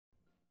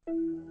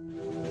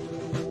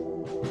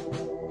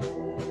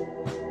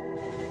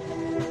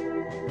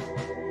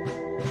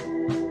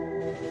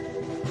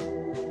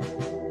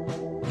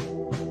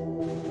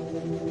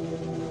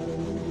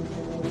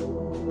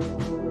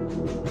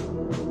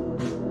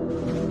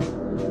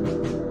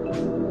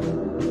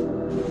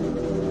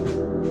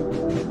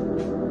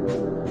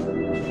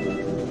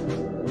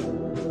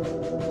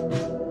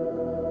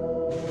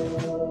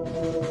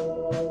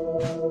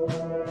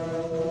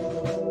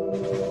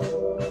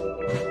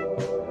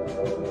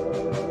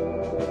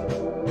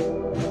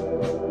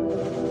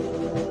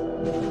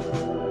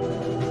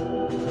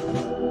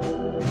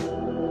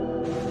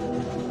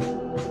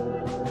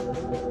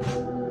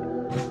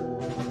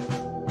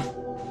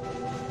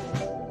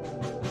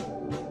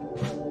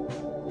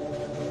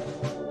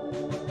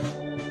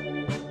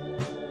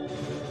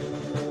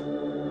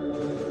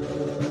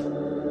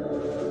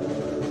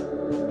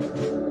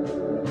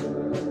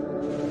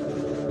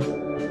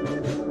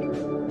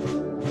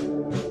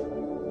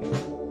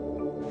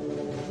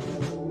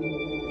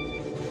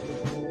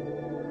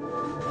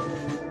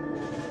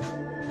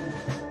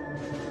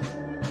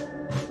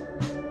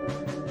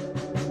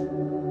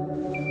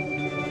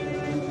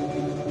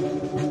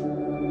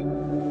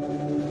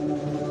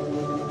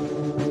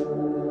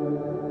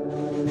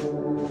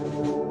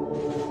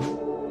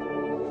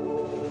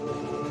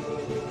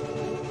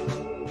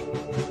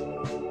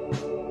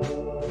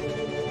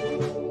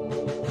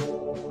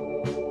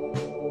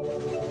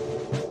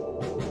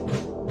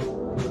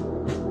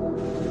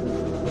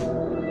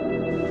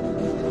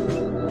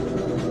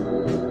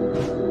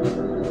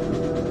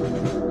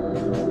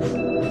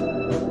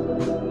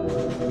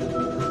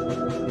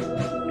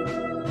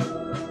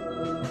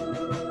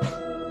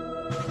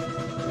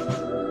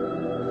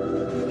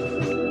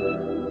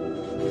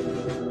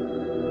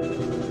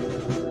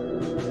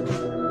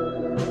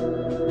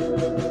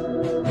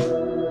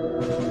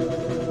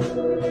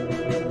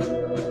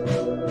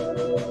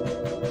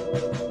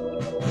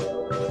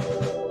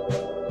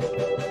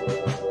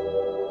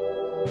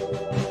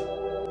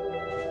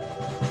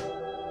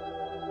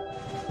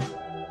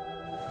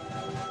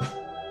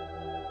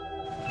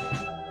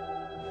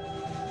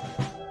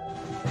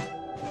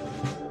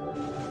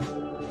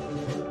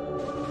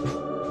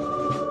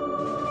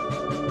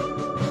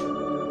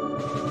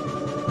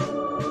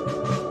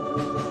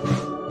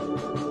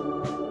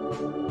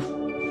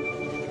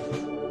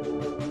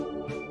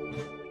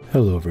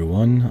Hello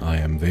everyone, I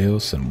am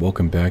Veos and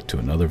welcome back to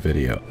another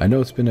video. I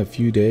know it's been a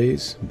few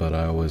days, but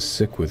I was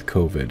sick with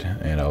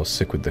COVID, and I was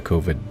sick with the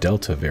COVID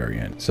Delta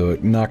variant, so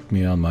it knocked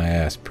me on my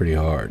ass pretty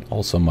hard.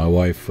 Also, my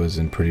wife was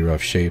in pretty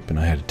rough shape and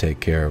I had to take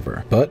care of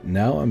her. But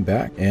now I'm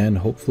back and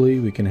hopefully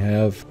we can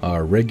have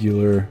our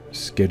regular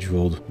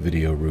scheduled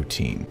video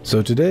routine.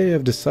 So today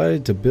I've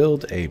decided to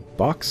build a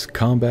box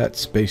combat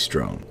space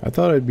drone. I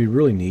thought it'd be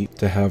really neat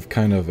to have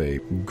kind of a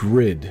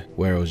grid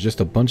where it was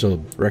just a bunch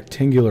of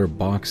rectangular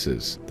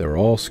boxes. They're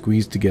all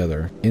squeezed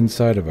together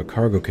inside of a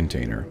cargo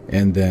container,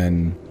 and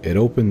then it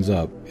opens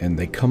up and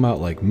they come out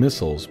like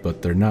missiles,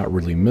 but they're not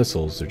really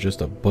missiles, they're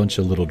just a bunch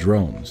of little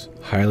drones,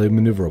 highly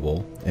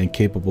maneuverable and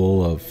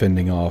capable of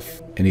fending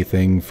off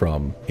anything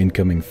from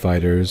incoming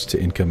fighters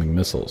to incoming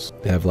missiles.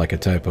 They have like a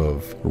type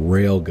of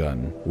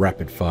railgun,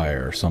 rapid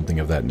fire, or something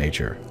of that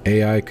nature.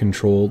 AI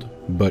controlled,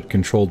 but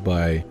controlled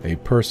by a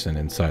person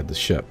inside the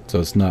ship. So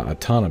it's not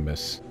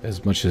autonomous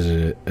as much as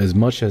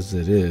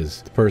it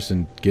is. The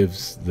person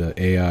gives the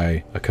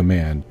AI a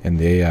command and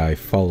the AI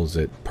follows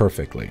it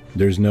perfectly.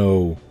 There's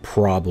no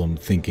problem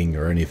thinking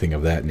or anything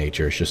of that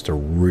nature. It's just a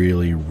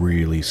really,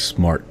 really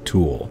smart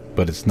tool,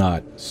 but it's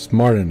not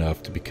smart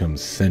enough to become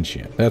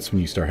sentient. That's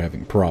when you start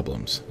having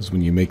problems, is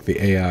when you make the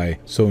AI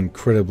so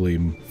incredibly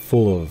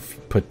full of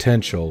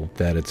potential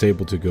that it's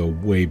able to go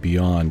way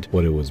beyond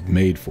what it was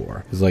made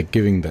for. It's like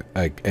giving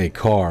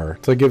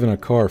a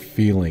car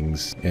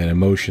feelings and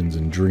emotions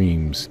and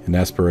dreams and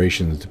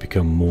aspirations to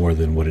become more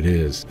than what it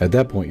is. At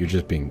that point, you're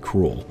just being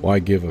cruel. Why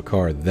give a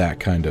car that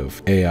kind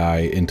of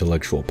AI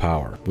intellectual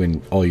power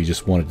when all you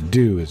just want it to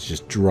do is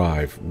just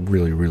drive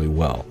really, really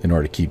well in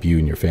order to keep you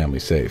and your family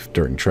safe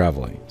during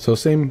traveling? So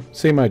same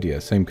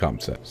idea, same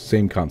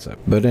concept.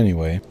 But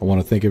anyway, I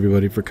want to thank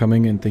everybody for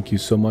coming and thank you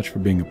so much for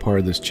being a part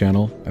of this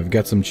channel. I've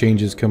got some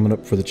changes coming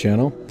up for the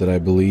channel that I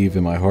believe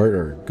in my heart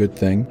are a good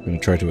thing. I'm going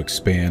to try to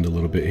expand a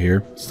little bit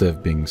here instead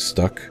of being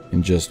stuck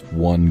in just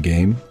one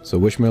game. So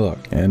wish me luck.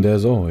 And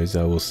as always,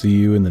 I will see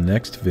you in the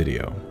next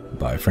video.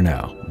 Bye for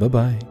now.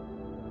 Bye-bye.